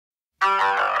타락한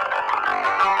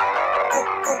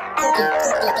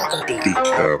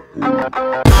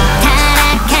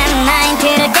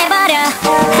마인드를 깨버려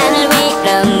하늘 위로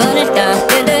문을 또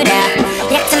두드려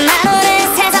약점만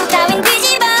오는 세상 따윈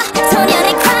뒤집어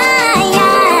소년의 과야야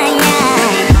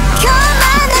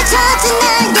교만에 젖은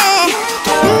나에게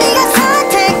네가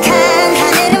선택한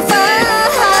하늘은 fall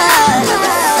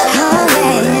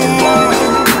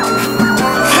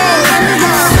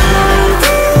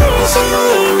손들지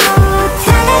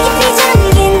못하는 깊이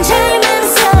잠긴 절망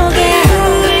속에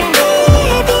불빛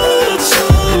비친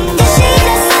듯이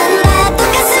낯선 나도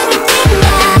가슴이 뛴다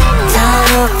더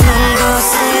높은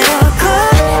곳으로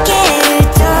고개를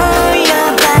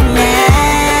돌려봐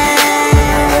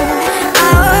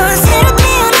난 새로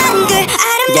태어난 그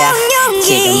아름다운 용기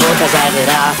지금부터 잘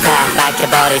들어 다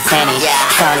밝혀버릴 테니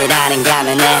선이라는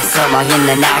가면에 숨어있는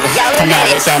악을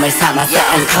카메라의 잼을 삼아서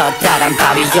커다란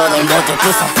바비온을 모두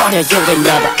부숴버려 You will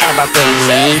never ever bring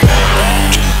me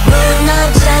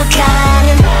무너져가는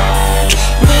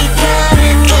네 별은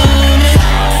이미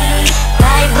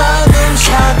발버둥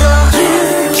쳐도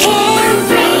You can't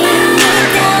bring me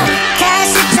down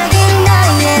가시적인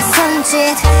너의 손짓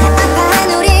아파한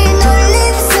우릴 놀린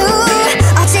수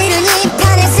어찌른 이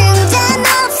판의 승자는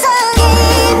없어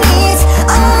Game is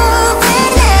over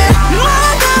now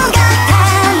모두가 다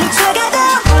미쳐가도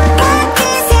바뀐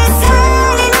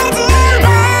세상을 맞은 밤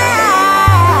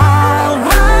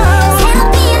새로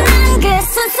피어난 그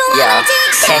순수한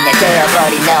직신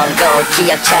스며들어버린 넌 곧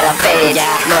기억처럼 fade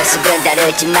모습은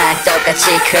다르지만 똑같이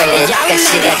created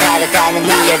가시가 다르다는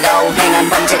이유로 행한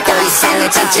범죄도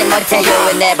이상을 참지 못해 You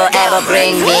will never ever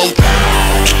bring me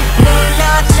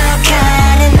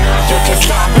무너져가는 네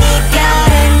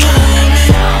별은 이미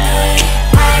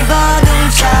발버둥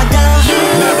쳐도 You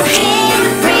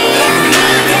can't bring me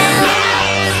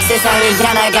down 세상이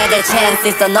하나가 될 chance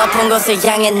있어 높은 곳을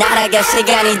향해 날아갈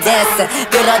시간이 됐어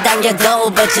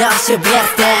끌어당겨도 버젓이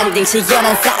best ending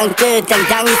시원한 싸움 끝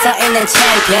당당히 서있는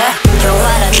챔피언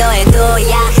교활한 너의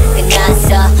도약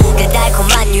끝났어 그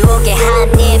달콤한 유혹의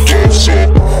한입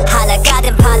하나가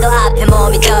된 파도 앞에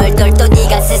몸이 덜덜 또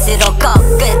네가 스스로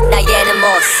꺾은 나에는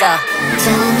못서 저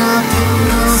높은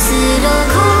곳으로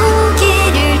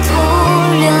고개를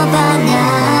돌려봐